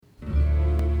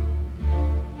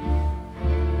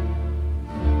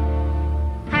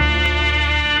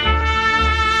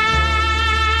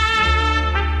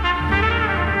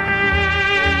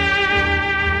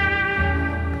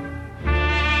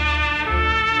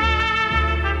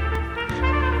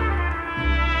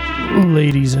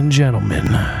Ladies and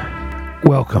gentlemen,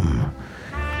 welcome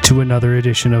to another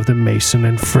edition of the Mason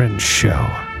and Friends Show,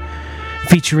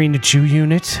 featuring the Jew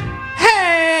Unit.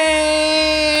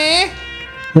 Hey!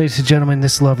 Ladies and gentlemen,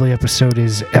 this lovely episode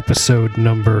is episode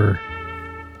number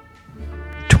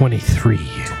 23.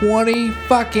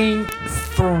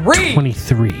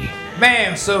 23.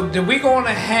 Man, so did we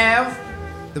gonna have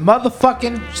the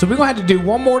motherfucking... So we're gonna have to do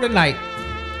one more tonight.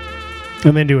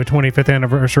 And then do a 25th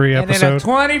anniversary episode. And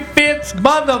then a 25th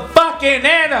motherfucking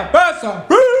anniversary.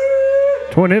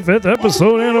 25th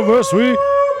episode anniversary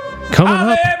coming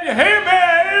up. You hear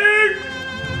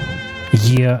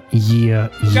me? Yeah.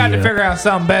 We got to figure out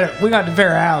something better. We got to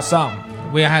figure out something.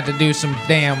 We gonna have to do some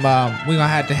damn. We gonna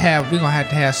have to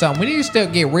have something. We need to still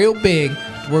get real big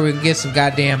to where we can get some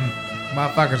goddamn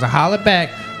motherfuckers to holler back,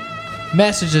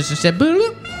 messages and say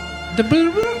boop, the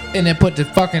boop, and then put the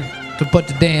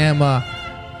damn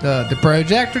the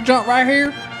projector jump right here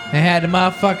and had the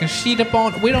motherfucking sheet up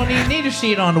on. We don't even need a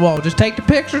sheet on the wall. Just take the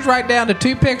pictures right down. The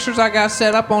two pictures I got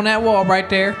set up on that wall right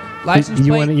there. License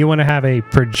plate. You want to have a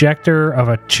projector of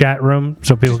a chat room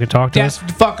so people can talk to us? That's what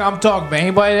the fuck I'm talking about.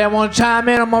 Anybody that want to chime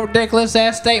in on my ridiculous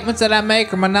ass statements that I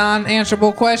make or my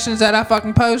non-answerable questions that I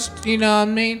fucking post, you know what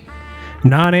I mean?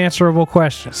 Non-answerable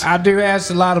questions. I do ask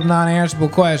a lot of non-answerable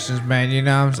questions, man. You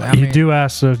know what I'm saying? You do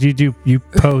ask those. You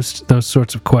post those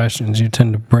sorts of questions. You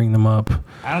tend to bring them up.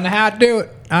 I don't know how to do it.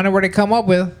 I don't know where they come up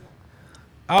with.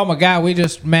 Oh my god, we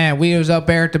was up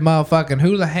there at the motherfucking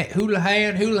hula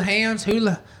Houli.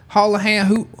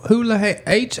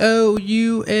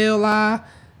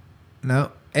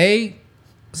 No, A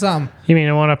something. You mean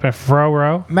the one up at Fro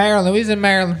Row? Maryland. We was in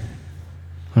Maryland.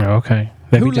 Oh, okay.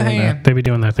 They be doing that. They be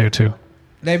doing that there too.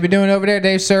 They be doing over there.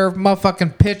 They serve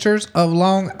motherfucking pictures of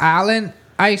Long Island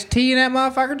iced tea in that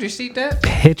motherfucker. Did you see that?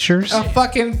 Pictures? A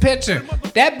fucking picture.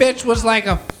 That bitch was like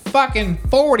a fucking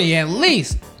 40 at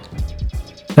least.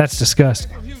 That's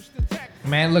disgusting.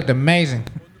 Man, it looked amazing.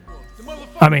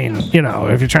 I mean, you know,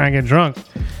 if you're trying to get drunk,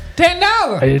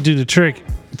 $10. you do the trick.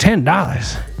 $10.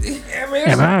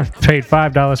 Yeah, man, I paid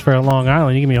 $5 for a Long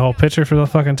Island. You give me a whole pitcher for the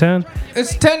fucking 10?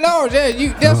 It's $10.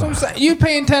 Yeah, that's what I'm saying. You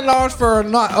paying $10 for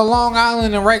a Long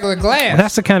Island in regular glass.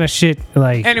 That's the kind of shit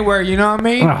like anywhere. You know what I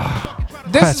mean? I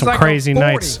had some crazy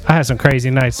nights. I had some crazy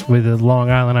nights with the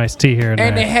Long Island iced tea here and there.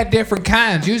 And they had different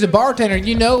kinds. You was a bartender,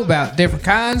 you know about different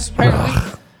kinds.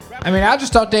 Apparently. I mean, I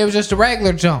just thought they was just a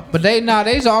regular jump, but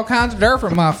they's all kinds of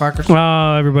different motherfuckers.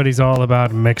 Oh, everybody's all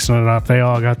about mixing it up. They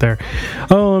all got their,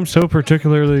 I'm so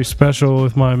particularly special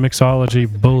with my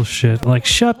mixology bullshit. Like,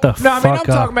 shut the fuck up. No, I mean, I'm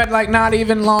talking about, like, not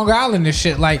even Long Island and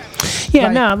shit. Like,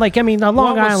 yeah, a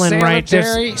Long Island, right?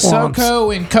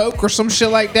 SoCo and Coke or some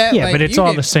shit like that. Yeah, like, but it's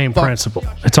all the same principle.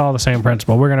 It's all the same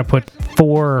principle. We're going to put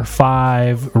 4 or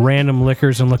 5 random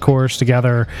liquors and liqueurs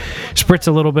together, spritz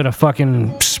a little bit of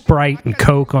fucking Sprite and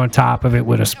Coke on top of it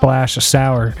with a splash of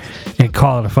sour and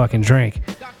call it a fucking drink.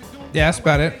 Yeah, that's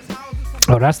about it.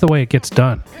 Oh, that's the way it gets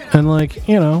done. And like,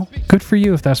 you know, good for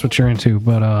you if that's what you're into,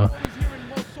 but I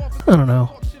don't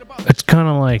know. It's kind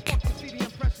of like,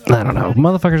 I don't know,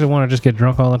 motherfuckers that want to just get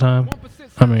drunk all the time.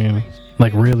 I mean,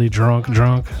 like really drunk,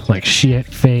 like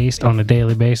shit-faced on a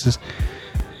daily basis.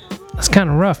 That's kind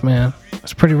of rough, man.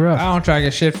 It's pretty rough. I don't try to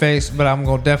get shit-faced, but I'm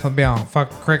going to definitely be on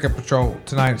fucking cricket patrol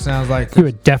tonight, it sounds like. You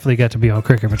would definitely get to be on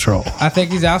cricket patrol. I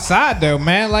think he's outside, though,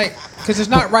 man. Like, because it's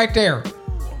not right there.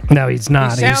 No, he's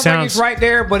not. He sounds like he's right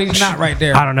there, but he's not right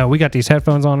there. I don't know. We got these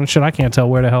headphones on and shit. I can't tell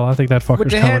where the hell I think that fucker's coming from.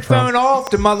 With the headphone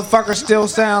off, the motherfucker still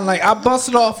sound like... I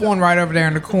busted off one right over there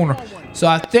in the corner. So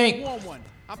I think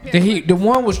the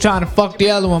one was trying to fuck the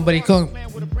other one, but he couldn't.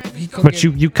 But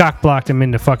you cock blocked him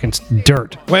into fucking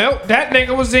dirt. Well, that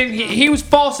nigga was in. He was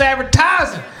false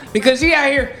advertising because he out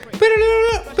here.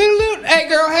 Hey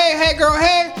girl,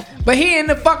 hey. But he in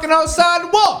the fucking other side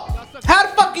of the wall. How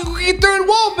the fuck you gonna get through the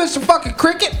wall, Mr. Fucking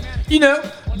Cricket? You know,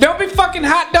 don't be fucking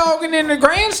hot dogging in the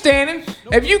grandstanding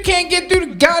if you can't get through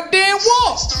the goddamn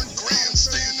wall.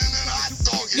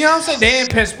 You know what I'm saying? They in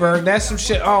Pittsburgh. That's some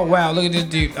shit. Oh, wow. Look at this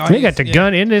dude. Oh, they got the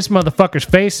gun in this motherfucker's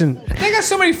face. And they got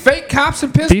so many fake cops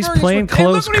in Pittsburgh. These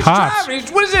plainclothes cops.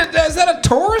 What is it? Is that a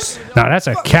Taurus? No, that's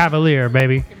a Cavalier,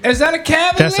 baby. Is that a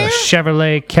Cavalier? That's a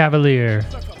Chevrolet Cavalier.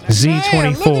 Z24.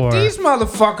 Man, look at these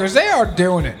motherfuckers. They are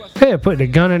doing it. Hey, putting a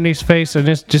gun in his face and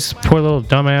it's just poor little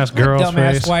dumbass girl's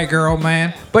face. Dumbass white girl,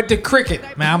 man. But the cricket,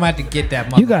 man, I'm going to have to get that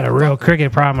motherfucker. You got a real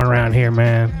cricket problem around here,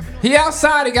 man. He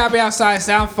outside. He got to be outside.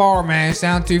 Sound far, man.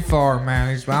 Sound too far, man.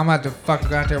 I'm going to have to fucking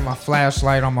go out there with my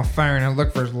flashlight on my phone and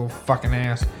look for his little fucking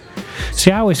ass.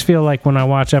 See, I always feel like when I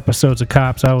watch episodes of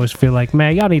Cops, I always feel like,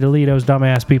 man, y'all need to leave those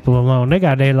dumbass people alone. They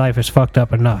got their life is fucked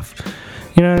up enough.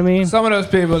 You know what I mean? Some of those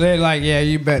people, they like, yeah,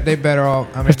 you bet they better off.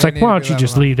 I mean, It's like, why don't you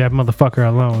just leave that motherfucker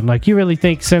alone? Like, you really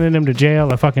think sending him to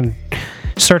jail or fucking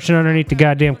searching underneath the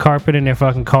goddamn carpet in their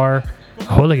fucking car?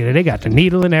 Oh, look at it. They got the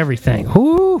needle and everything.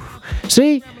 Whoo!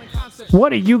 See?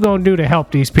 What are you going to do to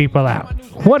help these people out?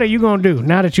 What are you going to do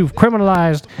now that you've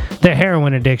criminalized their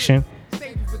heroin addiction?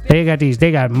 They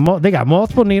got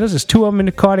multiple needles. There's 2 of them in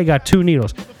the car. They got 2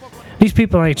 needles. These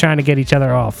people ain't trying to get each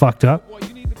other all fucked up.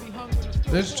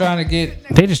 They're just trying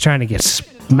to get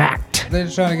smacked. They're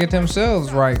just trying to get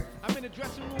themselves right.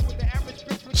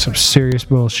 Some serious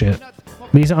bullshit.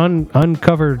 These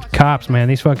uncovered cops, man.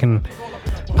 These fucking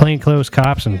plainclothes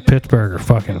cops in Pittsburgh are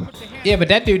fucking. Yeah, but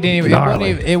that dude didn't even.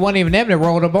 It wasn't even them that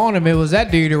rolled up on him. It was that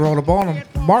dude that rolled up on him.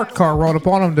 Mark's car rolled up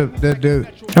on him. The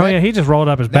dude. Oh yeah, he just rolled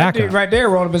up his back That dude right there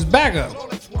rolled up his back up.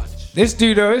 This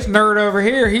dude, this nerd over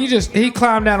here, he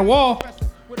climbed down a wall.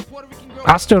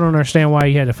 I still don't understand why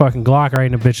he had the fucking Glock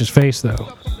right in the bitch's face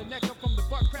though.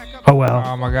 Oh well.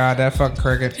 Oh my god, that fucking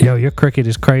cricket. Yo, your cricket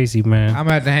is crazy, man. I'm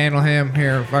about to handle him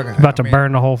here. Fucking. About to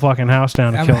burn the whole fucking house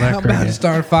down to kill that cricket. I'm about to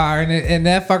start a fire, and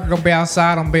that fucker gonna be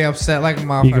outside. I'm gonna be upset like a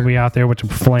motherfucker. You can be out there with the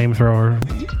flamethrower,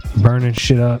 burning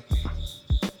shit up.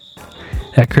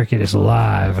 That cricket is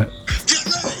live. Get ready.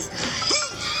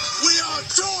 We are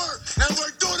tour, and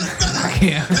we're doing it better.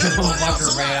 Yeah,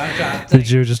 motherfucker, man. I'm trying to The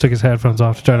Jew just took his headphones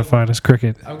off to try to find his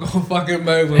cricket. I'm gonna fucking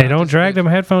move. Hey, don't drag them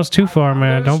headphones too far,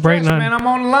 man. Don't break none. Man, I'm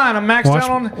on the line. I'm maxed out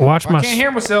on. I can't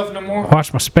hear myself no more.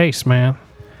 Watch my space, man.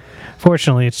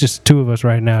 Fortunately, it's just 2 of us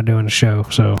right now doing the show,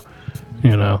 so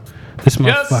you know this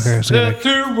motherfucker is gonna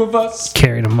the 2 of us.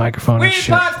 carry the microphone We and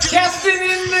shit. podcasting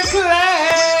in the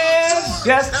class.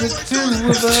 Just the 2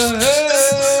 of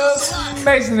us.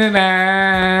 Mason and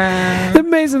I. The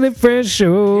Mason and Friends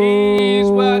show. He's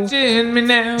watching me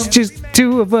now. It's just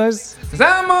 2 of us. 'Cause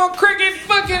I'm on cricket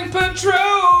fucking patrol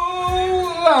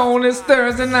on this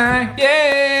Thursday night.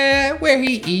 Yeah, where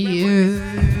he is.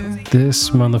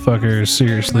 This motherfucker is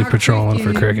seriously patrolling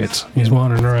for crickets. He's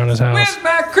wandering around his house Where's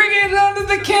my cricket under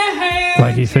the can?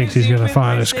 like he thinks he's gonna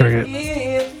find his cricket.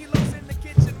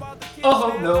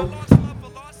 Oh no.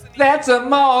 That's a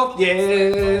moth,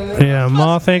 yeah. Yeah,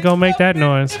 moth ain't gonna make that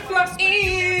noise.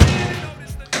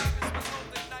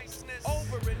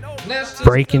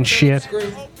 Breaking shit.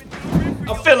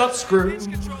 A Phillips screw.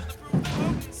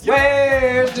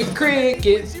 Where's the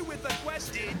cricket?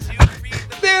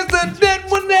 There's a dead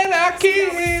one that I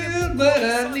killed, but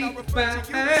I need to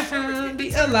find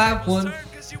the alive one.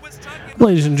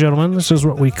 Ladies and gentlemen, this is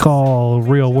what we call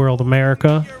real world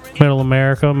America. Middle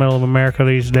of America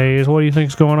these days. What do you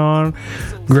think's going on?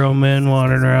 Grown men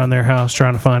wandering around their house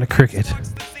trying to find a cricket.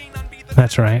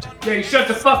 That's right. Yeah, you shut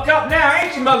the fuck up now,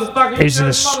 ain't you, motherfucker? You know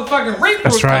this motherfucking reaper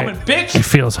That's right. coming, bitch. It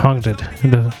feels hunted.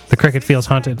 The cricket feels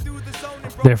hunted.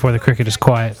 Therefore, the cricket is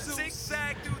quiet.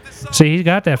 See, he's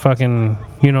got that fucking,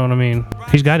 you know what I mean?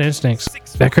 He's got instincts.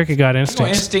 That cricket got I'm gonna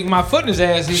instincts. instinct my foot in his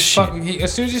ass. He's fucking.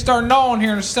 As soon as he start gnawing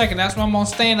here in a second, that's when I'm on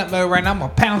stand up mode right now. I'm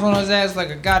gonna pounce on his ass like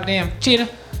a goddamn cheetah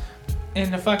in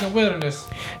the fucking wilderness.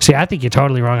 See, I think you're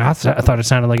totally wrong. I thought it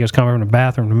sounded like it was coming from the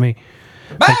bathroom to me.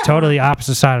 Like totally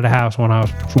opposite side of the house when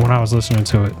I was listening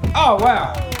to it. Oh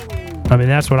wow. I mean,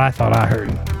 that's what I thought I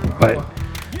heard. But,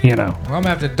 you know. Well, I'm gonna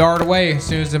have to dart away as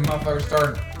soon as the motherfuckers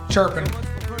start chirping.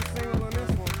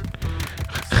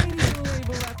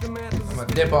 I'm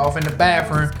gonna dip off in the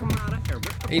bathroom.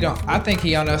 I think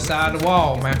he on the side of the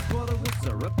wall, man.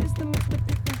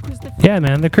 Yeah,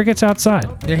 man, the cricket's outside.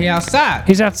 Yeah, he outside.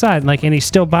 He's outside, like, and he's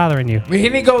still bothering you. He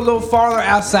need to go a little farther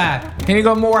outside. He need to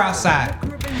go more outside.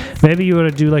 Maybe you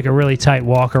would do like a really tight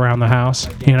walk around the house,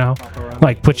 you know?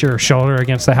 Like put your shoulder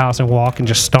against the house and walk and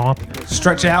just stomp.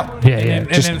 Stretch out. Yeah, yeah.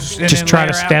 Just try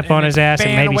to step on his ass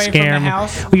and maybe scare him.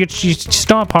 Well, you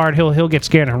stomp hard, he'll get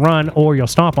scared and run, or you'll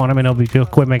stomp on him and he'll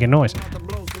quit making noise.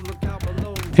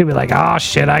 He'll be like, oh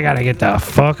shit, I gotta get the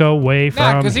fuck away from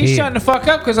here. Nah, because he's shutting the fuck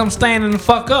up because I'm standing the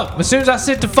fuck up. As soon as I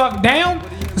sit the fuck down,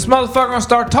 this motherfucker gonna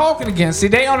start talking again. See,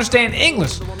 they understand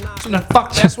English. So the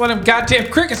fuck, that's why them goddamn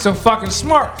crickets so fucking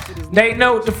smart. They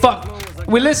know what the fuck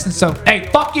we listen. So, hey,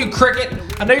 fuck you, cricket.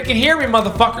 I know you can hear me,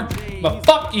 motherfucker, but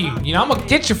fuck you. You know, I'm gonna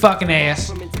get your fucking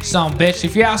ass, son of a bitch.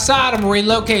 If you're outside, I'm gonna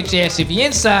relocate your ass. If you're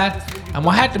inside, I'm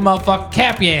gonna have to motherfucker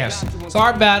cap your ass.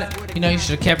 Sorry about it. You know, you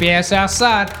should have kept your ass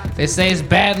outside. They say it's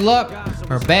bad luck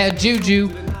or bad juju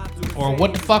or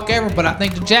what the fuck ever, but I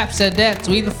think the Jap said that.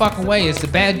 So either fucking way, it's the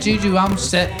bad juju. I'm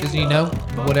set because, you know,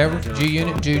 whatever.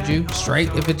 G-unit, juju, straight.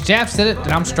 If the Jap said it,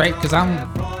 then I'm straight because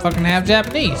I'm fucking half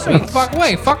Japanese. So either fucking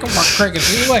way, fuck them my crickets.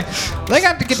 Either way, they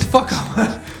got to get the fuck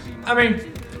up. I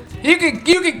mean, you can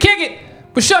kick it,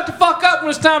 but shut the fuck up when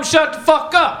it's time to shut the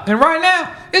fuck up. And right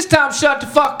now, it's time to shut the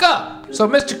fuck up. So,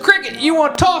 Mr. Cricket, you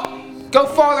want to talk? Go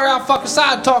farther out fucking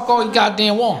side and talk all you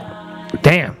goddamn want.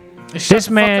 Damn. This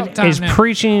man is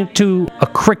preaching to a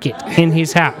cricket in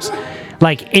his house.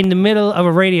 Like in the middle of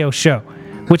a radio show,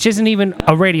 which isn't even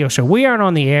a radio show. We aren't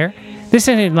on the air. This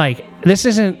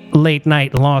isn't late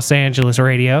night Los Angeles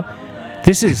radio.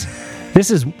 This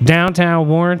is downtown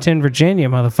Warrenton, Virginia,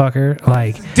 motherfucker.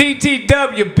 Like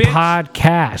DTW, bitch.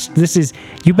 Podcast. This is,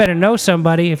 you better know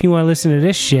somebody if you want to listen to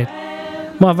this shit.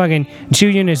 Motherfucking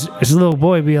Julian, his little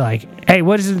boy, be like, hey,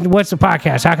 what's the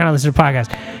podcast? How can I listen to the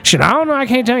podcast? Shit, I don't know. I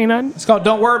can't tell you nothing. It's called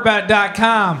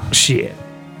don'tworryabout.com. Shit.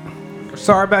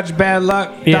 Sorry about your bad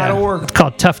luck.org. Yeah, it's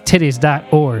called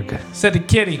toughtitties.org. Said the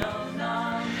kitty.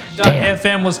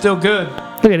 FM was still good.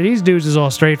 Look at it. These dudes is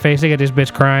all straight faced. They got this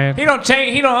bitch crying. He don't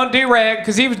change. He don't undo rag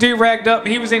because he was do-ragged up.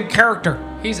 He was in character.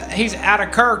 He's out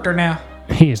of character now.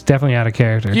 He is definitely out of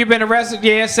character. You've been arrested,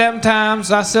 yeah, 7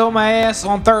 times. I sold my ass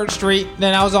on 3rd Street.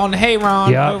 Then I was on the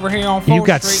herion over here on 4th Street. You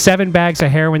got 7 bags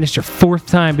of heroin. This is your 4th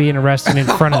time being arrested in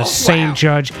front of the same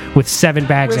judge with 7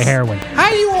 bags of heroin. How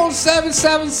you on 7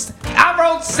 sevens? I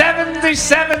wrote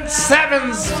 77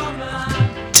 sevens.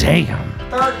 Damn.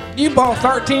 You bought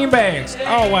 13 bags.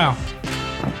 Oh, wow.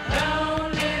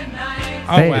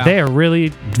 They are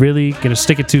really, really going to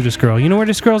stick it to this girl. You know where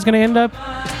this girl's going to end up?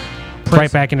 Prison.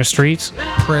 Right back in the streets.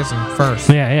 Prison first.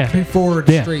 Yeah. Before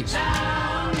the streets.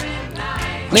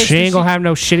 She ain't going to have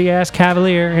no shitty-ass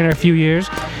Cavalier in a few years.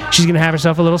 She's going to have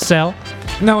herself a little cell.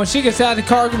 No, when she gets out, the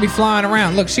car's going to be flying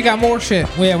around. Look, she got more shit.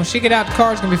 Yeah, when she get out, the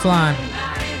car's going to be flying.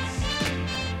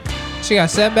 She got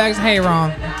 7 bags of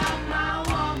heroin.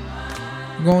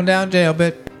 Going down jail,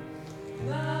 bitch.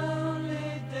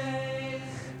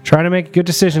 Trying to make a good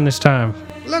decision this time.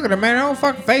 Look at her, man. Her whole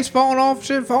fucking face falling off,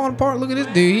 shit falling apart. Look at this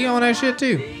dude. He on that shit,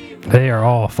 too. They are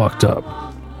all fucked up.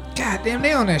 God damn,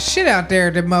 they on that shit out there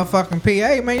at the motherfucking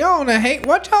PA, man. Y'all on that hate.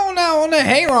 What y'all now on that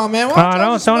heroin, man?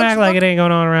 Don't act like it ain't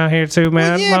going on around here, too,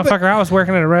 man. Well, yeah, motherfucker, I was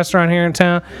working at a restaurant here in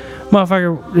town.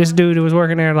 Motherfucker, this dude who was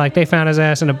working there, like, they found his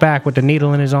ass in the back with the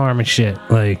needle in his arm and shit.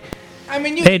 Like, I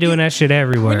mean, they doing that shit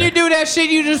everywhere. When you do that shit,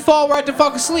 you just fall right to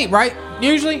fucking sleep, right?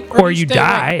 Usually. Or you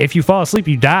die. Awake? If you fall asleep,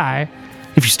 you die.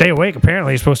 If you stay awake,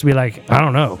 apparently it's supposed to be like, I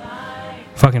don't know,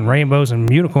 fucking rainbows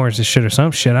and unicorns and shit or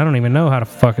some shit. I don't even know how the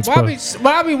fuck it's supposed to.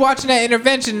 While I be watching that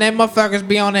intervention, them motherfuckers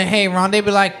be on that heroin. They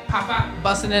be like, pop out,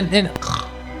 busting in.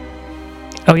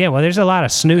 Oh, yeah, well, there's a lot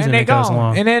of snoozing that goes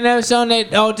along. And then it's on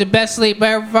that, the best sleep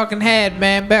I ever fucking had,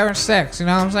 man, better than sex. You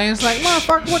know what I'm saying? It's like,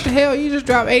 motherfucker, what the hell? You just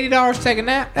dropped $80 to take a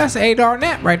nap? That's an $8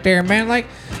 nap right there, man. Like,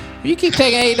 you keep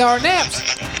taking $8 naps,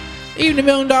 even the $1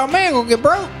 million man gonna get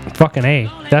broke. Fucking A.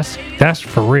 That's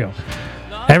for real.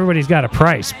 Everybody's got a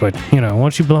price, but, you know,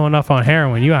 once you blow enough on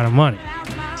heroin, you out of money.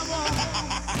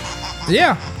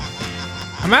 Yeah.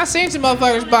 I mean, I seen some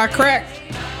motherfuckers buy crack,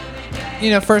 you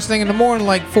know, first thing in the morning,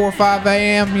 like 4 or 5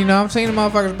 a.m., you know, I've seen the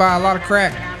motherfuckers buy a lot of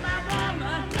crack.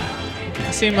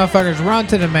 I seen motherfuckers run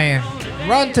to the man,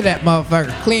 run to that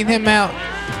motherfucker, clean him out,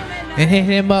 and hit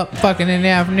him up fucking in the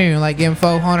afternoon, like give him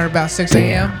 400 about 6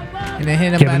 a.m., and then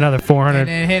hit him give another 400, and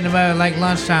then hit him out like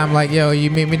lunchtime, like, yo, you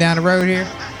meet me down the road here?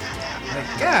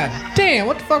 Like, God damn,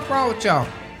 what the fuck wrong with y'all?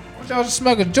 Y'all just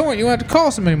smoke a joint. You want to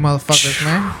call so many motherfuckers,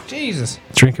 man. Jesus.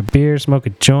 Drink a beer, smoke a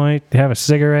joint, have a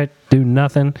cigarette, do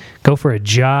nothing, go for a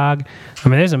jog. I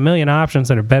mean, there's a million options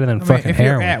that are better than fucking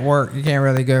heroin. If you're at work, you can't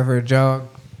really go for a jog.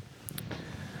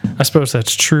 I suppose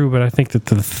that's true, but I think that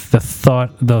the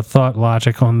thought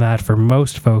logic on that for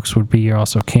most folks would be you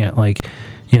also can't, like,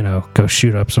 you know, go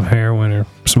shoot up some heroin or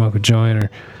smoke a joint or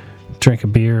drink a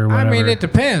beer or whatever. I mean, it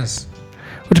depends.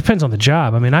 It depends on the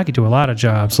job. I mean, I could do a lot of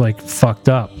jobs like fucked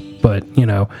up, but, you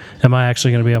know, am I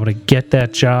actually going to be able to get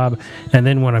that job? And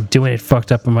then when I'm doing it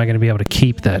fucked up, am I going to be able to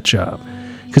keep that job?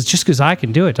 Because just because I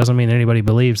can do it doesn't mean anybody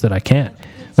believes that I can't.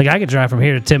 Like, I could drive from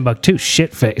here to Timbuktu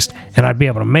shit-faced, and I'd be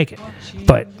able to make it.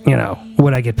 But, you know,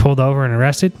 would I get pulled over and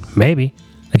arrested? Maybe.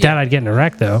 I doubt I'd get in a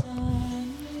wreck, though.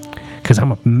 Because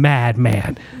I'm a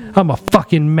madman. I'm a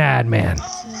fucking madman.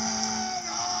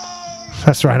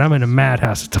 That's right, I'm in a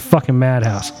madhouse. It's a fucking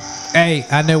madhouse. Hey,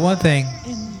 I know one thing.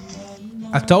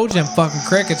 I told you them fucking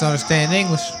crickets understand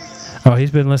English. Oh, he's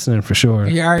been listening for sure.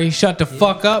 You already shut the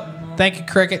fuck up. Thank you,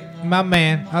 cricket. My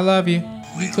man. I love you.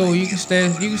 You cool. You can stay.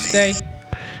 You can stay.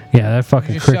 Yeah, that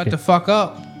fucking just cricket. Shut the fuck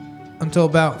up until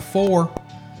about 4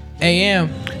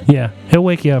 a.m. Yeah, he'll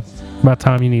wake you up about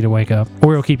time you need to wake up.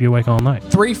 Or he'll keep you awake all night.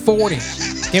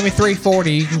 3:40. Give me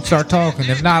 3:40, you can start talking.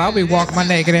 If not, I'll be walking my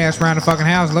naked ass around the fucking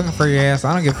house looking for your ass.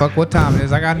 I don't give a fuck what time it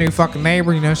is. I got a new fucking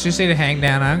neighbor, you know. She said to hang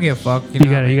down. I don't give a fuck. You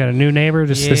got a new neighbor?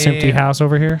 This empty house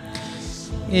over here?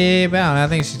 Yeah, but I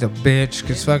think she's a bitch.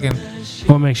 Cause fucking.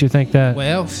 What makes you think that?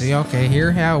 Well, see, okay,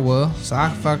 here how it was. So I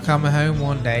fuck coming home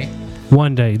one day.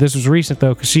 One day. This was recent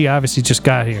though, because she obviously just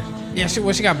got here. Yeah, she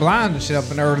got blind and shit up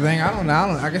and everything. I don't know.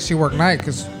 I guess she worked night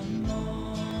because.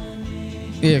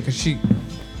 Yeah, cause she.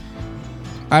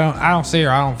 I don't see her.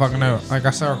 I don't fucking know. Like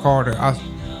I saw her called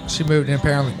her. She moved in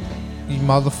apparently. You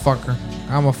motherfucker.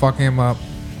 I'm gonna fuck him up.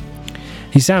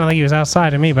 He sounded like he was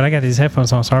outside to me, but I got these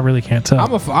headphones on, so I really can't tell. I'm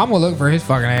gonna look for his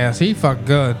fucking ass. He fucked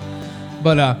good,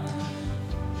 but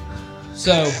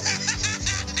so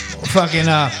fucking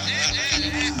I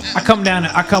come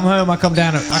home. I come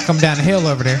down the hill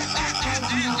over there,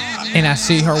 and I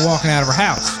see her walking out of her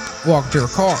house, walking to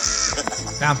her car.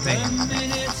 I'm thinking,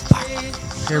 fuck.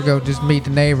 Here we go, just meet the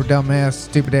neighbor, dumbass,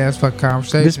 stupid ass fucking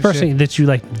conversation. This person shit. that you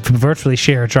like virtually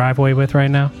share a driveway with right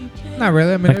now? Not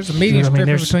really. I mean, there's a median strip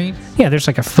in between. Yeah, there's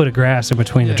like a foot of grass in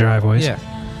between the driveways. Yeah.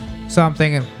 So I'm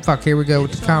thinking, fuck, here we go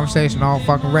with the conversation all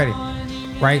fucking ready.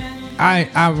 Right?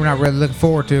 I'm not really looking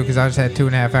forward to it because I just had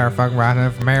 2.5 hour fucking ride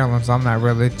home from Maryland, so I'm not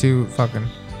really too fucking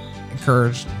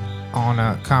encouraged on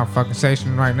a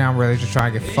conversation right now. I'm really just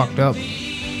trying to get fucked up.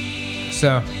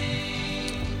 So.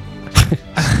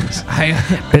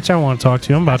 Bitch, I want to talk to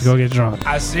you. I'm about to go get drunk.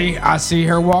 I see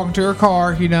her walking to her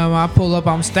car. You know, I pull up.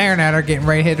 I'm staring at her, getting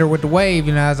ready to hit her with the wave.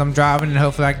 You know, as I'm driving, and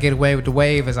hopefully I can get away with the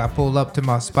wave as I pull up to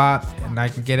my spot, and I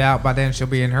can get out. By then, she'll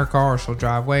be in her car. She'll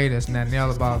drive away. This and that and the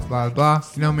other. Blah blah blah.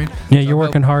 You know what I mean? Yeah, you're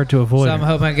working hard to avoid. So I'm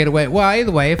hoping I get away. Well,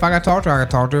 either way, if I got to talk to her, I got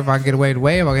to talk to her. If I can get away with the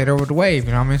wave, I'll get her with the wave.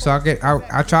 You know what I mean? So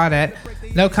I try that.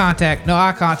 No contact, no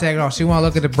eye contact at all. She want to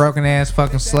look at the broken ass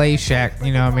fucking slave shack.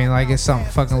 You know what I mean? Like it's something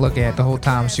to fucking look at the whole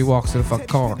time she walks to the fucking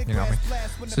car. You know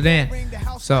what I mean?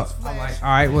 So I'm like, all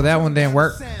right, well that one didn't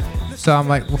work. So I'm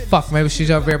like, well fuck, maybe she's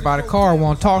over there by the car,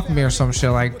 want to talk to me or some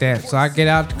shit like that. So I get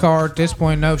out the car. At this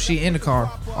point, no, she in the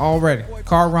car already,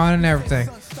 car running and everything.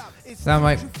 So I'm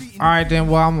like, all right then,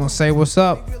 well I'm gonna say what's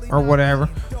up or whatever.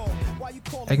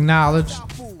 Acknowledge.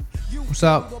 What's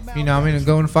up? You know what I mean? And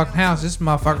go in the fucking house. This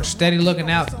motherfucker steady looking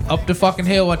out up the fucking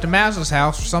hill at the mouse's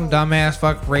house for some dumbass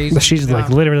fucking reason. She's like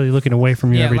literally looking away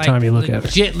from you every time you look at her.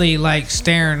 Legitly like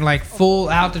staring like full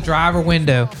out the driver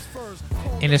window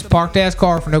in this parked ass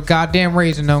car for no goddamn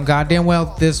reason. No goddamn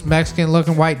well this Mexican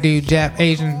looking white dude, Jap,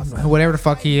 Asian, whatever the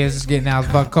fuck he is getting out of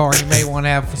the fucking car. He may want to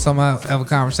have some of a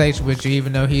conversation with you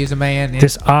even though he is a man.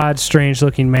 This odd, strange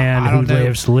looking man who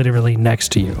lives literally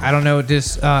next to you. I don't know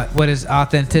what his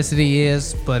authenticity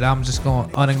is, but I'm just going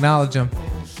to unacknowledge him.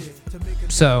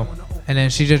 So, and then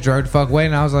she just drove the fuck away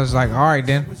and I was like, all right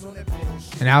then.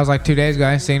 And that was like 2 days ago.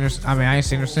 I ain't seen her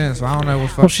since, so I don't know what's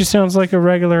fuck. Well, she sounds like a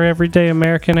regular, everyday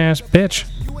American ass bitch.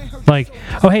 Like,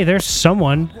 oh, hey, there's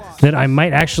someone that I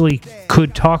might actually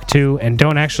could talk to and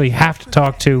don't actually have to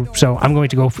talk to, so I'm going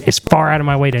to go as far out of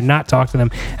my way to not talk to them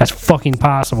as fucking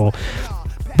possible.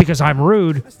 Because I'm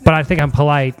rude, but I think I'm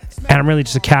polite, and I'm really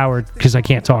just a coward because I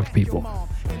can't talk to people.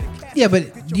 Yeah,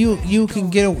 but you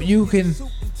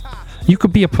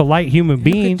could be a polite human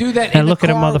being do that and look at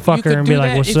a motherfucker and be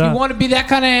like, what's up? If you want to be that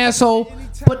kind of asshole,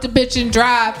 put the bitch in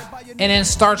drive and then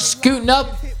start scooting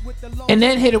up and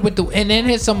then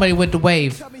hit somebody with the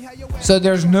wave. So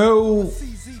there's no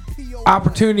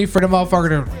opportunity for the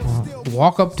motherfucker to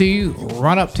walk up to you,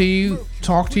 run up to you,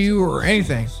 talk to you, or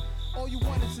anything.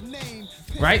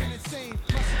 Right?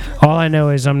 All I know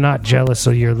is I'm not jealous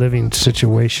of your living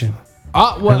situation.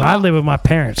 Well, I live with my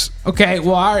parents. Okay,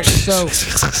 well, all right. So,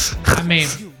 I mean,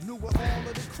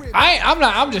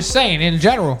 I'm just saying in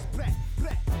general.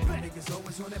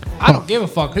 I don't give a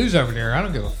fuck who's over there. I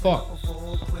don't give a fuck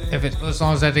if it's as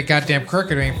long as that goddamn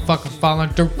cricket ain't fucking following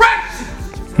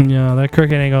direct. No, that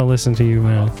cricket ain't gonna listen to you,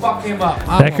 man. Fuck him up.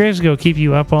 That cricket's gonna keep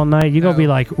you up all night. You're gonna be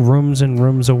like rooms and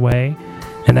rooms away,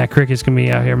 and that cricket's gonna be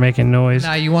out here making noise.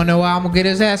 Now you wanna know why I'm gonna get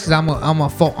his ass? Cause I'm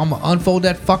gonna unfold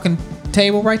that fucking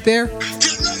table right there,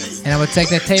 and I'm gonna take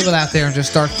that table out there and just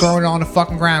start throwing it on the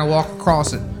fucking ground and walk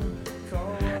across it.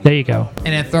 There you go. And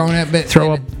then throwing that bit.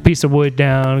 Throw a piece of wood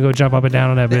down, go jump up and down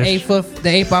on that bitch.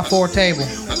 The 8x4 table.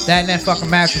 That and that fucking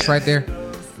mattress right there.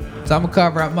 So I'm gonna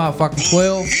cover up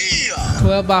motherfucking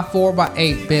 12 by 4 by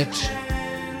 8, bitch.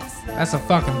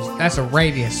 That's a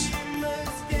radius.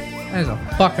 That is a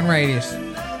fucking radius.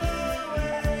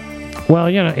 Well,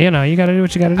 you know, you gotta do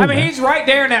what you gotta do. I mean, he's right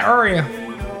there in that area.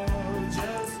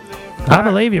 I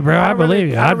believe you, bro. I believe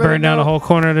you. I'd burn down the whole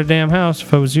corner of the damn house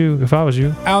if I was you.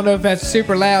 I don't know if that's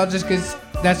super loud just because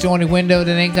that's the only window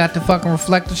that ain't got the fucking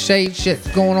reflective shade shit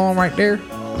going on right there.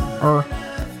 Or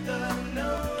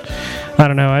I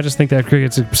don't know. I just think that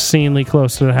cricket's obscenely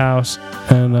close to the house,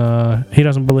 and he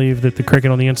doesn't believe that the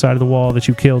cricket on the inside of the wall that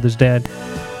you killed is dead.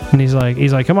 And he's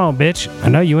like, come on, bitch. I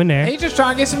know you in there. He's just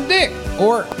trying to get some dick.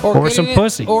 or get some it,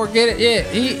 pussy. or get it. Yeah,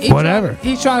 he Whatever.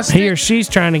 He's trying to stick. He or she's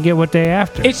trying to get what they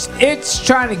after. It's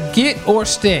trying to get or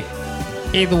stick.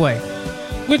 Either way.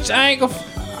 Which I'm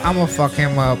gonna fuck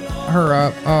him up, her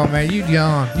up. Oh man, you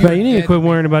young. But you need to quit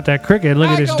worrying about that cricket. Look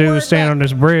at this dude standing on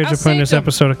this bridge and putting this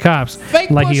episode of Cops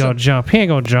like he gonna jump. He ain't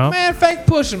gonna jump. Man, fake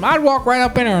push him. I'd walk right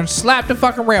up in there and slap the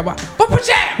fucking rail.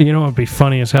 You know what'd be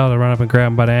funny as hell to run up and grab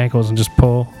him by the ankles and just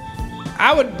pull.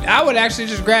 I would actually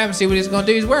just grab him and see what he's gonna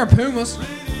do. He's wearing Pumas.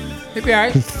 He'll be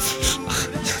alright.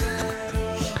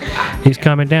 He's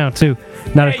coming down too.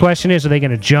 Now the question is, are they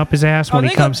gonna jump his ass when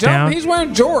he comes down? He's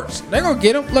wearing jorts. They're gonna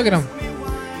get him. Look at him.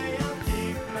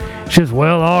 She says,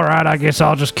 well, all right, I guess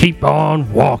I'll just keep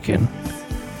on walking.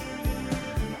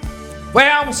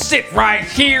 Well, I'm gonna sit right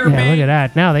here, Yeah, man. look at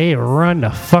that. Now they run the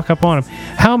fuck up on him.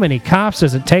 How many cops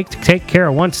does it take to take care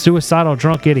of one suicidal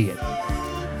drunk idiot?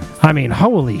 I mean,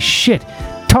 holy shit.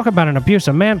 Talk about an abuse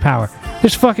of manpower.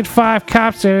 There's fucking 5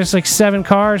 cops there. There's like 7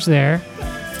 cars there.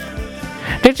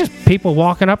 They're just people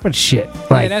walking up and shit.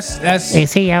 Like, yeah, that's.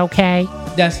 Is he okay?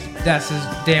 That's his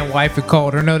damn wife who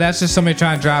called her. No, that's just somebody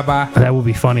trying to drive by. That would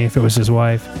be funny if it was his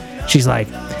wife. She's like,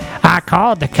 I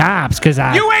called the cops because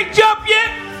I... You ain't jumped yet?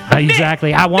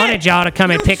 Exactly. I wanted y'all to come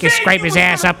and pick and scrape his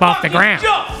ass up off the ground.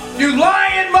 Jump. You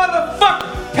lying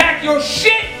motherfucker. Pack your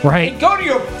shit Right. and go to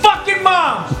your fucking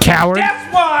mom. Coward.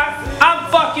 That's why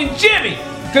I'm fucking Jimmy.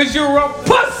 Because you're a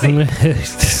pussy.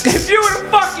 If you would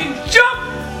have fucking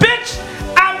jumped, bitch,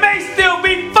 I may still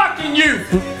be fucking you.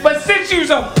 But since you's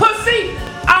a pussy,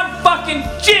 I'm fucking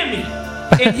Jimmy.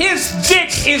 And his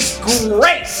dick is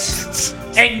great.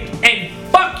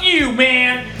 And fuck you,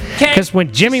 man. Because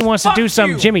when Jimmy wants to do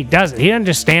something, Jimmy does it. He doesn't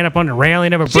just stand up on the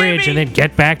railing of a bridge and then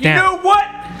get back down. You know what?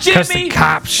 Jimmy the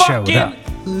cops showed up.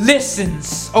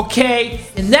 listens, okay?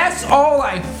 And that's all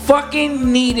I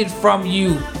fucking needed from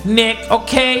you, Nick,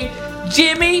 okay?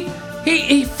 Jimmy,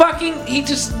 he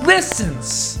just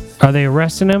listens. Are they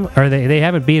arresting him? Or they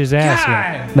haven't beat his ass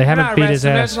yet? They haven't beat his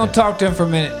ass. Let's go talk to him for a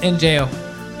minute in jail.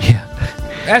 Yeah.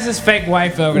 That's his fake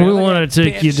wife over there. We wanted to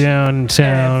take you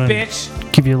downtown and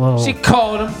bitch. give you a little... She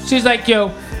called him. She's like,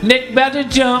 yo, Nick about to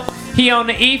jump. He on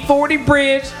the E40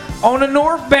 bridge, on the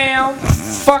northbound,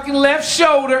 fucking left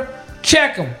shoulder.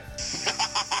 Check him.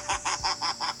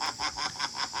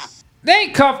 They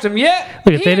ain't cuffed him yet.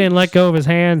 Look, if they didn't let go of his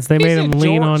hands, they made him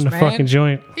lean on the fucking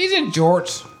joint. He's in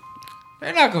jorts.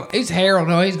 They're not going. He's Harold.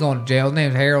 No, he's going to jail. His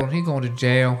name's Harold. He's going to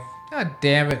jail. God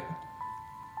damn it.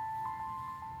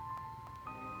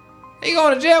 He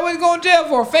going to jail? What he going to jail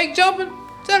for? Fake jumping?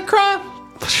 Is that a crime?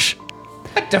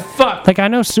 What the fuck? Like, I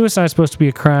know suicide's supposed to be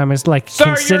a crime. It's like, Sir,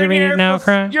 considering it now a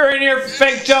crime? You're in here for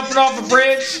fake jumping off a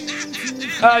bridge?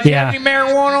 Do you have any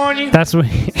marijuana on you? That's what...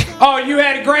 Oh, you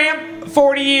had a gram?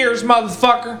 40 years,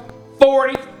 motherfucker.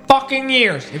 40 fucking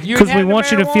years. Because we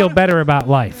want you to feel better about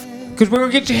life. Because we're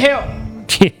going to get you help.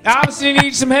 Obviously, you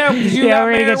need some help. Yeah,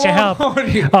 we're gonna get you help.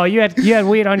 Oh, you had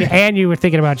weed on you, and you were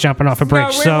thinking about jumping off a bridge. No,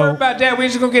 we weren't worried about that. We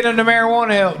just gonna get him the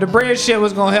marijuana help. The bridge shit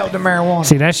was gonna help the marijuana.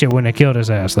 See, that shit wouldn't have killed his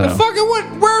ass though. The fucking what?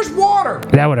 Where's water?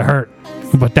 That would have hurt,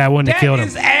 but that wouldn't have killed him.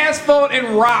 That is asphalt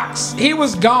and rocks. He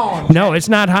was gone. No, it's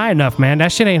not high enough, man.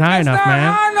 That shit ain't high enough, not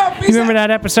man. high enough. You remember that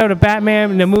episode of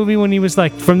Batman in the movie when he was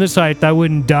like, "From this height, I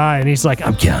wouldn't die," and he's like,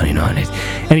 "I'm counting on it,"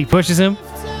 and he pushes him.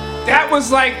 That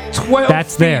was like 12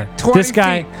 That's feet, there. 20 This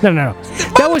guy, feet. no.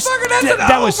 That was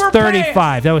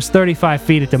 35. That was 35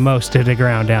 feet at the most to the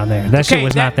ground down there. That shit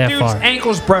was not that far. Dude's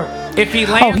ankles broke. If he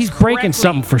lands He's breaking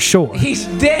something for sure. He's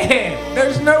dead.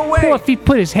 There's no way. Well, if he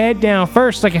put his head down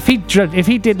first, like if he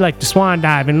did like the swan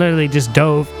dive and literally just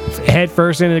dove head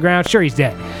first into the ground, sure he's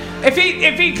dead. If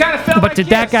he kind of fell But did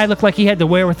that guy look like he had the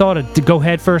wherewithal to go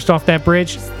head first off that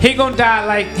bridge? He gonna die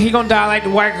like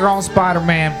the white girl on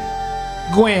Spider-Man,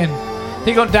 Gwen.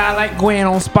 He gonna die like Gwen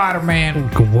on Spider-Man.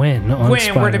 Gwen on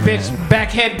Spider-Man. Where the bitch back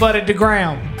head butted the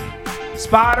ground.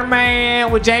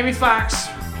 Spider-Man with Jamie Foxx.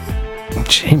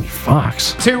 Jamie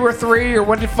Foxx. 2 or 3 or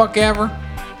what the fuck ever.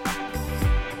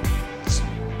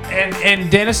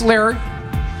 And Dennis Leary.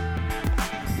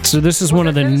 So this is one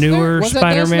of the newer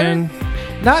Spider-Man.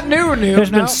 Not newer.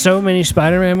 There's been so many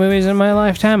Spider-Man movies in my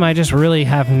lifetime. I just really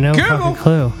have no fucking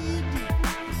clue.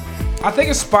 I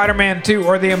think it's Spider-Man 2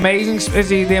 or the Amazing. Is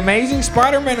he the Amazing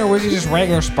Spider-Man or was he just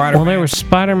regular Spider-Man? Well, there was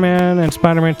Spider-Man and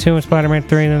Spider-Man 2 and Spider-Man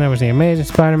 3, and then there was the Amazing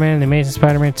Spider-Man and the Amazing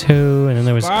Spider-Man 2, and then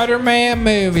there was Spider-Man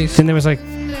movies. Then there was like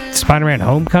Spider-Man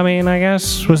Homecoming, I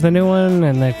guess, was the new one,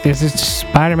 and like this is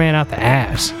Spider-Man out the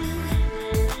ass.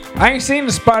 I ain't seen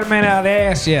the Spider-Man out the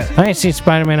ass yet. I ain't seen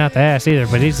Spider-Man out the ass either,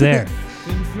 but he's there.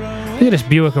 Look at this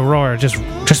Buick Aurora just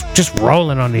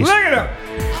rolling on these. Look at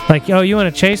him. Like, oh, you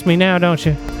want to chase me now, don't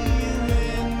you?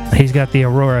 He's got the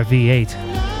Aurora V8.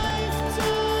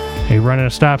 He running a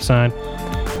stop sign.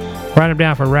 Write him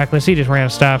down for reckless. He just ran a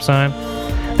stop sign.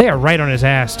 They are right on his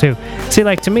ass, too. See,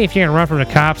 like, to me, if you're going to run from the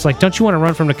cops, like, don't you want to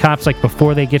run from the cops, like,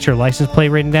 before they get your license plate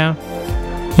written down?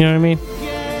 You know what I mean?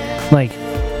 Like,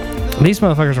 these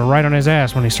motherfuckers are right on his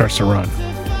ass when he starts to run.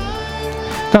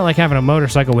 It's not like having a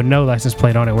motorcycle with no license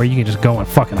plate on it where you can just go and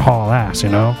fucking haul ass, you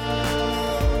know?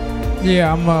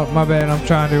 Yeah, my bad. I'm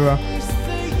trying to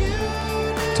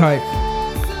type.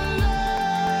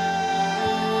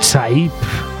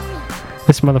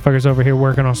 This motherfucker's over here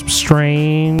working on some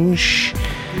strange.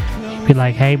 Be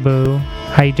like, hey, boo.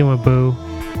 How you doing, boo?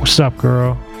 What's up,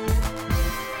 girl?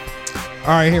 All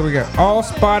right, here we go. All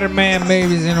Spider-Man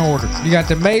movies in order. You got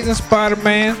the Amazing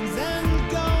Spider-Man.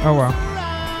 Oh, wow.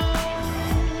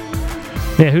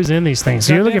 Yeah, who's in these things?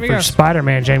 So you're looking for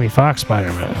Spider-Man, Jamie Foxx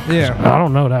Spider-Man. Yeah. I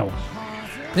don't know that one.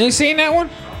 You ain't seen that one?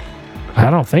 I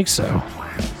don't think so.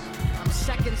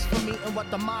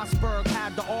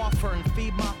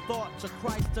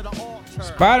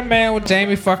 Spider-Man with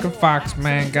Jamie fucking Foxx,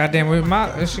 man.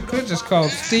 Goddamn, she could just call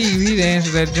Steve. He'd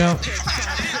answer that jump.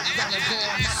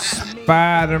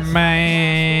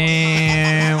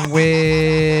 Spider-Man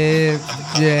with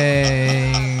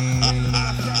Jamie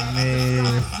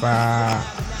Foxx.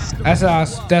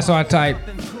 That's how I type.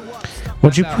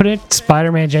 Would you put it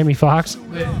Spider-Man, Jamie Foxx?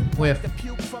 With.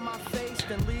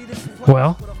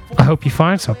 Well, I hope you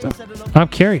find something. I'm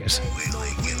curious.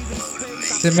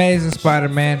 The Amazing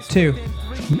Spider-Man 2.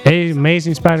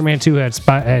 Amazing Spider-Man 2 had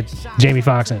Jamie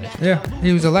Foxx in it. Yeah,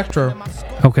 he was Electro.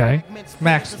 Okay.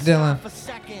 Max Dillon.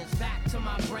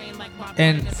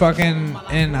 And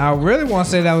I really want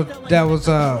to say that was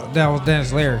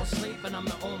Dennis Leary.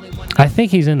 I think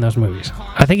he's in those movies.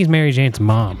 I think he's Mary Jane's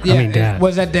mom. Yeah, I mean, dad.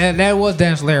 Was that dad? That was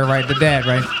Dennis Leary, right? The dad,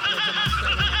 right?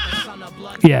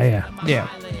 Yeah.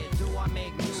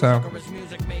 So.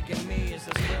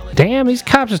 Damn, these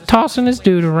cops is tossing this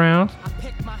dude around.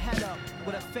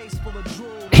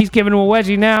 He's giving him a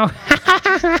wedgie now.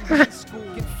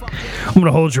 I'm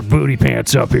gonna hold your booty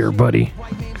pants up here, buddy.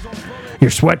 Your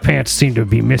sweatpants seem to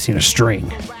be missing a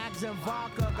string.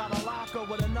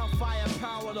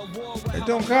 It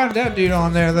don't got that dude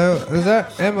on there though. Is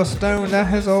that Emma Stone? That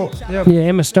his old. Yep. Yeah,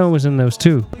 Emma Stone was in those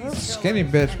too. That's a skinny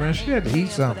bitch, man. She had to eat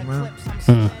something, man.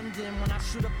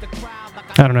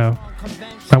 I don't know.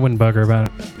 I wouldn't bug her about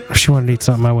it. If she wanted to eat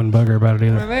something, I wouldn't bug her about it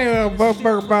either. Man, they ain't bug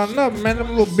her about nothing, man.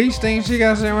 Them little bee stings she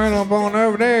got sitting right up on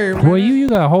over there. Man. Well, you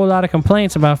got a whole lot of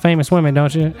complaints about famous women,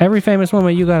 don't you? Every famous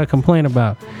woman you got to complain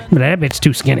about. But that bitch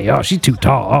too skinny. Oh, she's too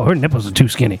tall. Oh, her nipples are too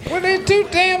skinny. Well, they're too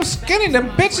damn skinny. Them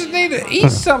bitches need to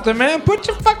eat something, man. Put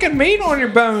your fucking meat on your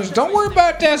bones. Don't worry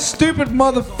about that stupid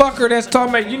motherfucker that's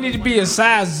talking about you need to be a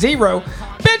size 0.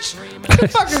 Bitch, what the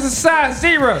fuck is a size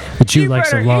 0? But you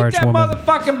like a large eat that woman.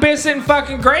 Motherfucking biscuit and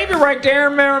fucking gravy right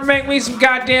there and make me some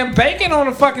goddamn bacon on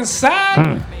the fucking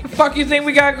side. What the fuck you think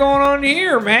we got going on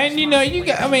here, man? You know,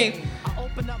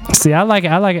 See, I like to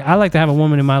have a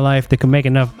woman in my life that can make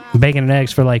enough bacon and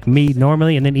eggs for like me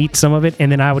normally, and then eat some of it,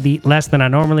 and then I would eat less than I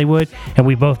normally would, and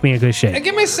we both be in good shape.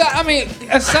 Give me a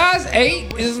size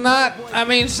 8 is not.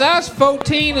 Size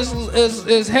 14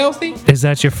 is healthy. Is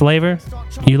that your flavor?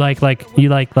 You like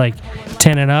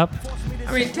 10 and up?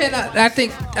 10. I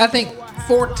think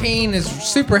 14 is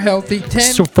super healthy. 10.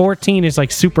 So 14 is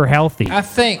like super healthy. I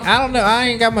think. I don't know. I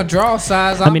ain't got my draw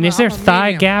size. Is there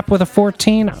thigh gap with a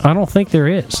 14? I don't think there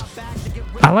is.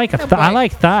 I like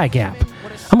thigh gap.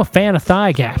 I'm a fan of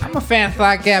thigh gap. I'm a fan of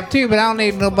thigh gap too, but I don't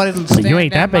need nobody to stand. You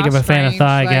ain't that big of a fan of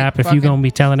thigh gap if you gonna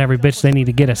be telling every bitch they need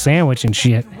to get a sandwich and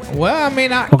shit. Well,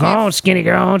 go on, skinny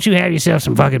girl. Why don't you have yourself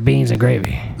some fucking beans and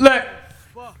gravy? Look.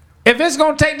 If it's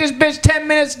gonna take this bitch 10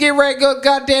 minutes to get ready to go to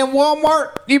goddamn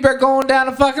Walmart, you better go on down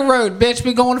the fucking road, bitch.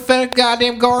 We going to finish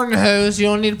goddamn garden hose. You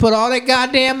don't need to put all that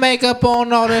goddamn makeup on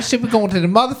and all that shit. We going to the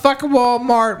motherfucking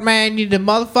Walmart, man. You the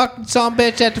motherfucking son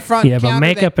bitch at the front. Yeah, but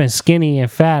makeup and skinny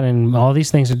and fat and all these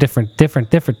things are different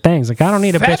things. Like, I don't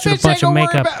need a bitch with a bunch of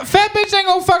makeup. Fat bitch ain't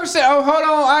gonna fucking say, oh, hold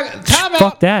on, time out.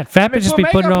 Fuck that. Fat bitches be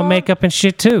putting on makeup and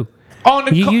shit too.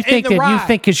 You think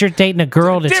because you're dating a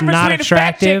girl that's not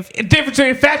attractive? The difference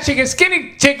between a fat chick and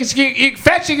skinny chick is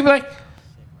fat chick can be like,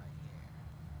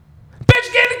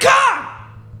 bitch, get in the car.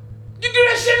 You do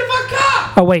that shit in the fucking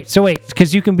car. Oh wait,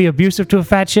 because you can be abusive to a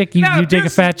fat chick. You dig a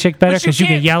fat chick better because you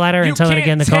can yell at her and tell her to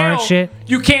get in the car and shit.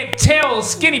 You can't tell a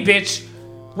skinny bitch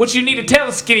what you need to tell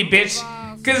a skinny bitch,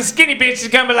 because a skinny bitch is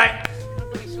gonna be like,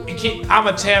 I'm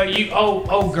gonna tell you,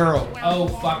 oh girl,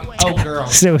 girl.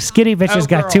 So skinny bitches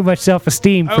got too much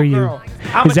self-esteem for you.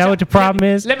 Is that what the problem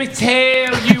is? Let me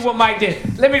tell you what Mike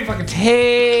did. Let me fucking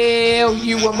tell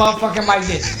you what motherfucking Mike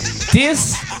did.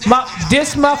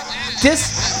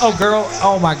 This Oh, girl.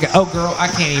 Oh, my God. Oh, girl. I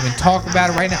can't even talk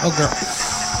about it right now. Oh, girl.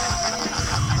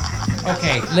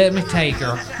 Okay, let me tell you,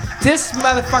 girl. This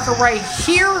motherfucker right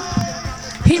here,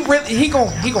 he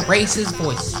gonna raise his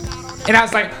voice. And I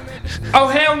was like, oh,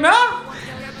 hell no.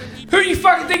 Who you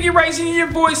fucking think you're raising your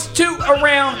voice to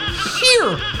around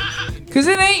here? Because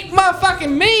it ain't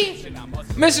motherfucking me,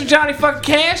 Mr. Johnny fucking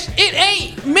Cash. It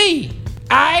ain't me.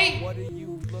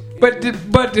 But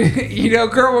you know,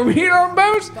 girl, when we hit on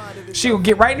boats, she will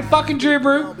get right in the fucking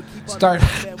dribble, start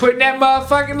putting that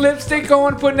motherfucking lipstick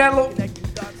on, putting that little...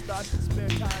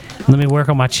 Let me work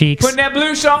on my cheeks. Putting that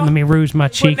blush on. Let me rouge my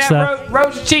cheeks up.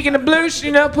 Rose your cheek in the blush,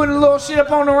 you know, putting a little shit up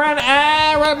on around the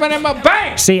eye, right by that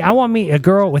bang. See, I want me a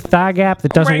girl with thigh gap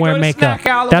that doesn't wear makeup.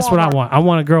 That's what I want. I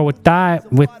want a girl with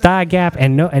thigh gap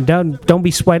and don't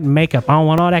be sweating makeup. I don't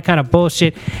want all that kind of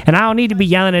bullshit. And I don't need to be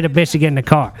yelling at a bitch to get in the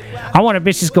car. I want a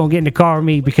bitch that's gonna get in the car with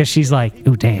me because she's like,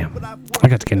 ooh, damn, I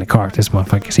got to get in the car with this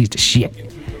motherfucker because he's the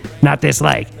shit. Not this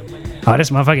like, oh, this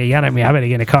motherfucker yelling at me. I better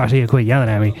get in the car so he'll quit yelling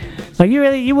at me. Like,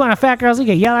 you want a fat girl so you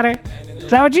can yell at her?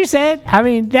 Is that what you said? I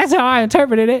mean, that's how I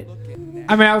interpreted it.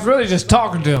 I mean, I was really just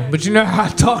talking to him, but you know how I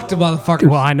talk to motherfuckers.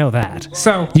 Well, I know that.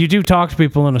 So you do talk to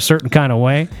people in a certain kind of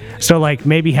way. So, like,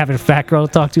 maybe having a fat girl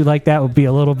to talk to like that would be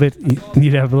a little bit,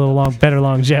 you'd have a little better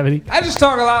longevity. I just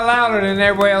talk a lot louder than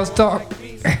everybody else talk.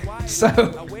 So,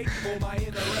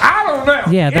 I don't know.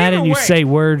 Yeah, that and you say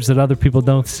words that other people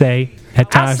don't say at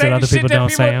times that other people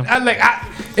don't say them.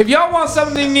 If y'all want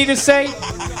something you need to say,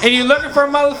 and you're looking for a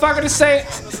motherfucker to say it,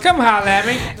 come holler at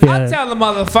me. Yeah. I'll tell the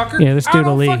motherfucker. Yeah, this dude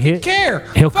will leave.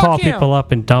 He'll call people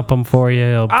up and dump them for you.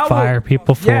 He'll fire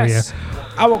people for you.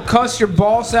 I will cuss your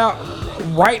boss out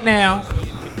right now.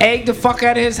 Egg the fuck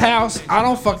out of his house. I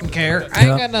don't fucking care. I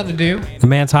ain't got nothing to do. The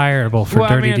man's hireable for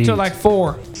dirty deeds. Until like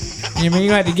 4. You mean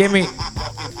you had to give me...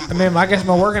 I guess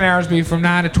my working hours be from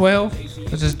 9 to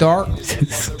 12, which is dark.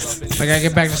 Like I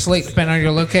get back to sleep, depending on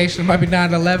your location. It might be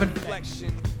 9 to 11.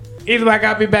 Either way, I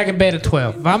gotta be back in bed at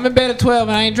 12. If I'm in bed at 12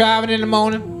 and I ain't driving in the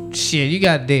morning, shit, you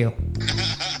got a deal.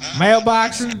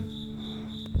 Mailboxing,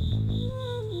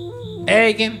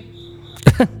 egging,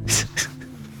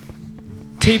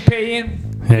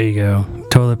 TPing. There you go.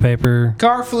 Toilet paper.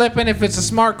 Car flipping if it's a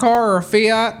smart car or a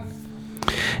Fiat.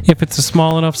 If it's a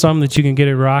small enough something that you can get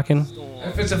it rocking.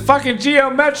 If it's a fucking Geo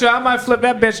Metro, I might flip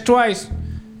that bitch twice.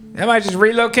 I might just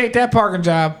relocate that parking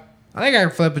job. I think I can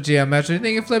flip a Geo Metro. You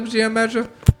think you can flip a Geo Metro?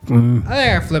 I think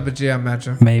I can flip a Geo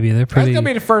Metro. Maybe. They're pretty... That's gonna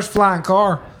be the first flying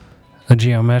car. A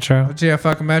Geo Metro? A Geo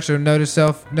fucking Metro. Note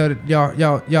itself.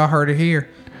 Y'all heard it here.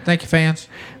 Thank you, fans.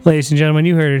 Ladies and gentlemen,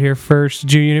 you heard it here first.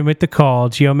 Junior with the call.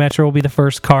 Geo Metro will be the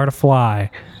first car to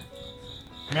fly.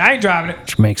 I ain't driving it.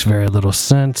 Which makes very little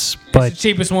sense, but... It's the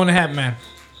cheapest one to have, man.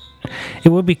 It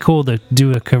would be cool to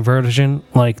do a conversion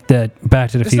like that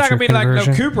Back to the Future conversion. It's not gonna be like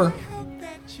no Cooper.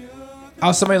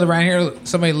 Oh, somebody live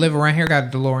around here got a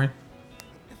DeLorean.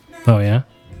 Oh, yeah?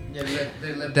 Yeah,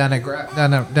 they live down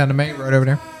the main road over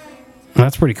there.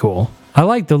 That's pretty cool. I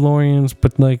like DeLoreans,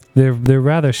 but like they're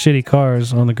rather shitty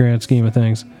cars on the grand scheme of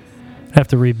things. Have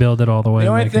to rebuild it all the way. The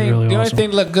only thing awesome.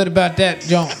 that looked good about that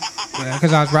junk,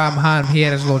 because I was riding behind him, he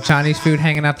had his little Chinese food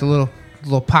hanging out the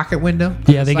little pocket window.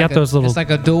 Yeah, they got those little... It's like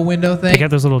a dual window thing. They got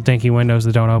those little dinky windows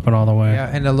that don't open all the way. Yeah,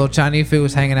 and the little Chinese food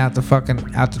was hanging out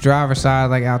the driver's side,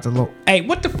 like out the little... Hey,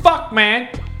 what the fuck, man?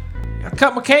 I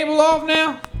cut my cable off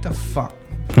now? What the fuck?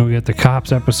 We got the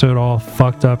Cops episode all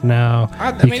fucked up now.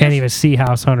 You can't even see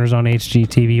House Hunters on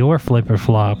HGTV or Flip or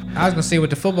Flop. I was going to see what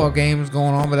the football game is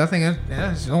going on, but I think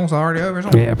it's almost already over.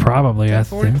 Yeah, probably. I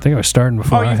think it was starting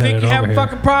before I headed over here. Oh, you think you're having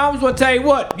fucking problems? Well, I'll tell you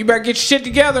what. You better get your shit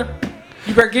together.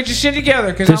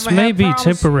 This may be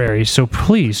temporary, so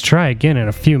please try again in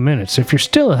a few minutes. If you're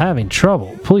still having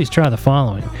trouble, please try the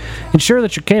following. Ensure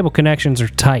that your cable connections are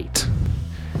tight.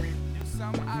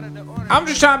 I'm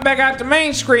just trying to back out the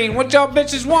main screen. What y'all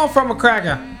bitches want from a cracker?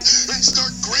 And start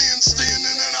grandstanding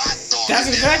and hot dog. That's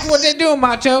exactly what they doing,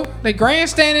 Macho. They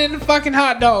grandstanding and fucking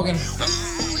hot dogging.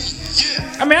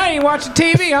 Yeah. I mean, I ain't watching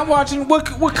TV. I'm watching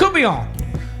what could be on.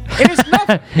 And it's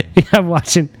nothing. Yeah, I'm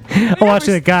watching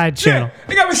the guide channel. Yeah,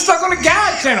 they got me stuck on the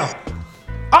guide channel.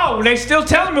 Oh, they still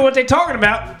telling me what they talking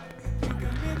about.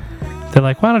 They're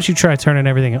like, why don't you try turning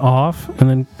everything off, and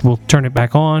then we'll turn it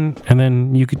back on, and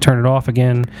then you could turn it off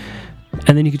again,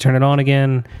 and then you could turn it on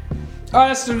again. Oh,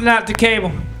 that's not the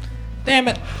cable. Damn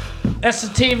it. That's the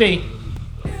TV.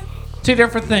 Two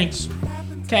different things.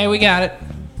 Okay, we got it.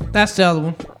 That's the other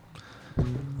one.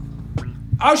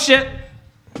 Oh, shit.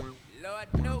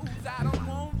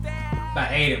 I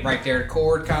ate it right there. The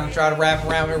cord kind of tried to wrap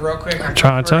around me real quick. I'm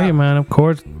trying to tell you, man. Them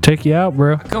cords take you out,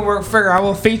 bro. I couldn't work figure out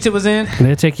what feet it was in.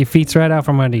 They'll take your feet right out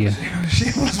from under you.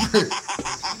 Shit was rude.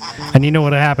 And you know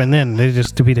what happened then? They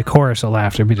just to be the chorus of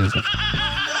laughter. Be just like,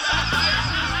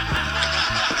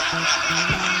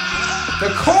 The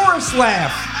chorus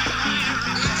laugh.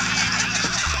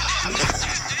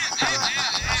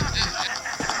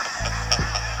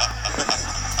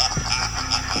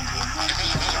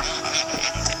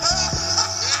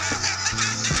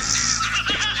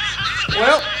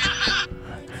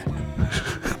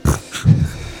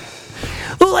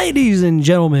 Well, ladies and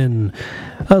gentlemen,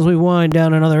 as we wind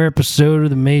down another episode of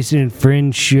the Mason and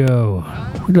Friends Show,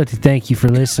 we'd like to thank you for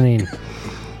listening.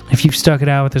 If you've stuck it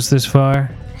out with us this far,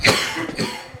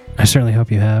 I certainly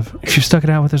hope you have. If you've stuck it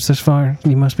out with us this far,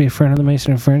 you must be a friend of the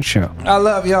Mason and Friends Show. I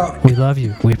love y'all. We love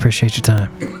you. We appreciate your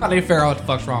time. I need to figure out what the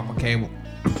fuck's wrong with my cable.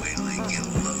 Wait till you